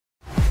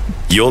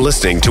You're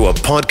listening to a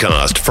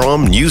podcast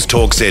from News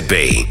Talk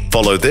ZB.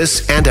 Follow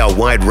this and our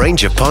wide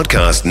range of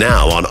podcasts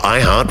now on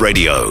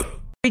iHeartRadio.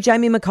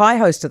 Jamie Mackay,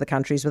 host of The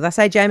Country's with us.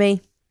 Hey,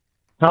 Jamie.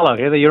 Hello,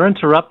 Heather. You're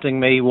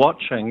interrupting me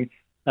watching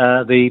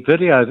the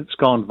video that's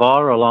gone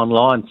viral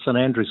online, St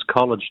Andrews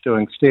College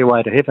doing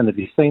Stairway to Heaven. Have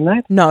you seen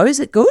that? No, is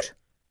it good?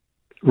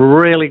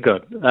 Really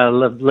good.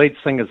 The lead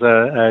singer's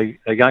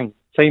a young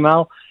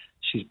female.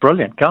 She's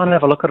brilliant. Go and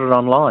have a look at it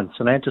online.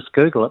 Just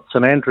Google it.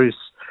 St Andrews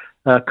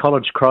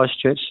College,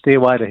 Christchurch,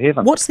 Stairway to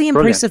Heaven. What's the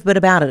impressive bit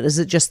about it? Is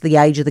it just the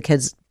age of the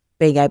kids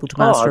being able to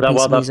master a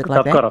piece of music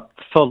like that?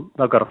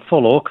 They've got a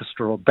full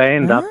orchestra or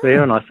band up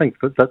there, and I think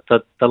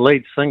that the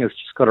lead singer's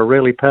just got a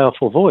really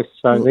powerful voice.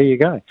 So there you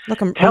go.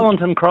 Talent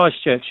in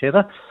Christchurch,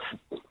 Heather.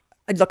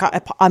 Look,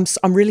 I'm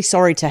really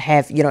sorry to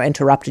have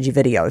interrupted your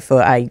video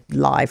for a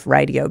live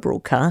radio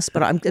broadcast,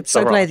 but I'm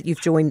so glad that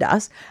you've joined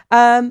us.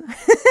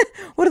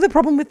 What are the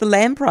problem with the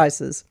lamb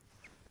prices?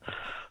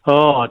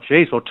 Oh,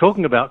 geez. Well,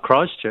 talking about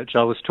Christchurch,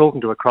 I was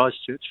talking to a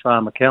Christchurch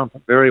farm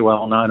accountant, very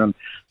well known and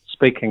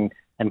speaking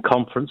in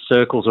conference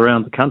circles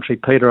around the country,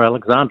 Peter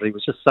Alexander. He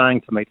was just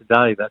saying to me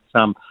today that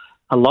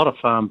a lot of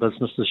farm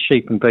businesses,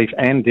 sheep and beef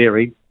and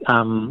dairy,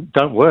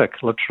 don't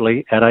work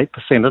literally at 8%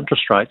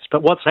 interest rates.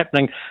 But what's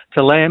happening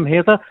to lamb,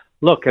 Heather?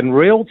 Look, in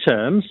real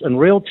terms,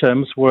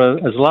 we're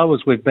as low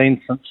as we've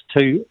been since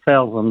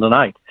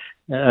 2008.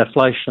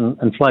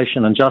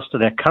 Inflation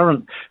adjusted. Our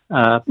current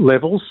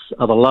levels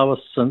are the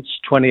lowest since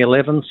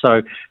 2011.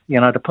 So,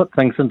 to put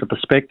things into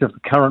perspective,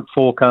 the current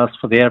forecast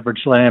for the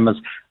average lamb is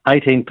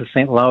 18%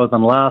 lower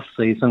than last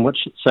season,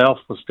 which itself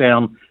was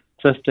down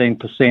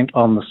 15%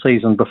 on the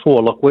season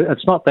before. Look,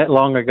 it's not that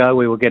long ago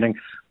we were getting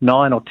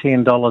 $9 or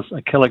 $10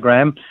 a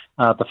kilogram.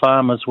 The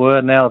farmers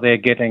were. Now they're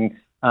getting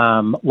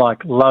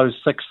like low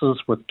sixes,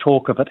 with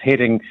talk of it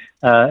heading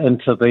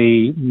into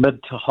the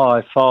mid to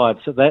high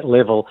fives. At that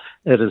level,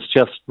 it is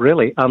just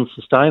really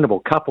unsustainable,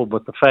 coupled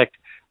with the fact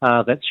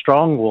that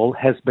strong wool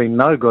has been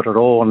no good at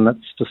all, and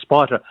it's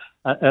despite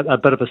a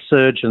bit of a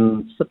surge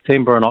in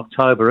September and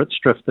October, it's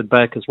drifted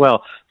back as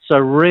well. So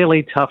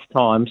really tough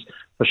times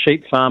for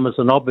sheep farmers,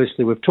 and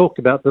obviously we've talked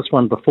about this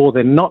one before.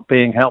 They're not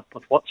being helped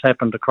with what's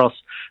happened across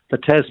the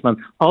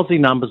Tasman. Aussie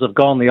numbers have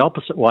gone the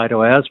opposite way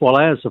to ours. While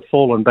ours have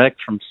fallen back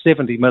from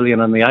 70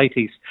 million in the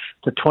 80s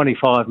to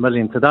 25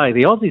 million today,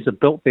 the Aussies have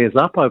built theirs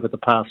up over the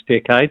past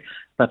decade.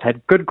 They've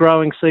had good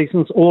growing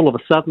seasons. All of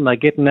a sudden they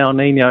get an El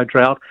Nino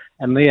drought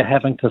and they're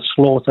having to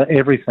slaughter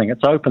everything.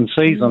 It's open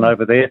season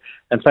over there.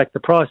 In fact, the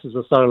prices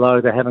are so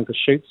low they're having to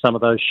shoot some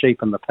of those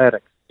sheep in the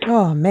paddock.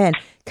 Oh, man.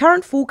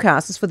 Current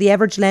forecast is for the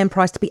average lamb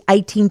price to be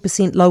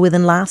 18% lower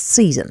than last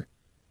season.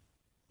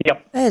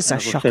 Yep. That is so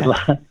shocking.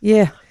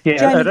 Yeah.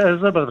 Yeah, it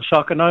is a bit of a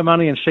shocker. No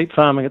money in sheep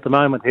farming at the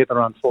moment, Heather,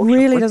 unfortunately.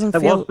 Really doesn't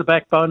feel... It was the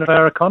backbone of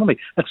our economy.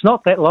 It's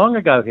not that long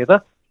ago,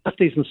 Heather,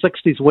 50s and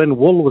 60s, when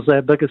wool was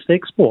our biggest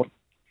export.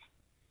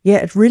 Yeah,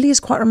 it really is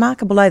quite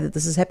remarkable that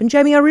this has happened.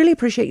 Jamie, I really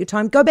appreciate your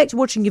time. Go back to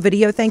watching your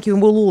video. Thank you,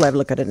 and we'll all have a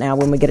look at it now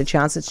when we get a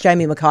chance. It's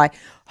Jamie Mackay,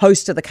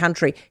 host of The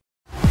Country.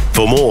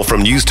 For more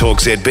from News Talk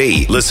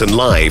ZB, listen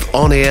live,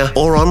 on air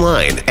or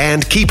online,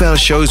 and keep our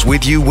shows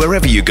with you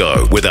wherever you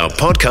go with our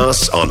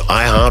podcasts on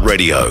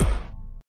iHeartRadio.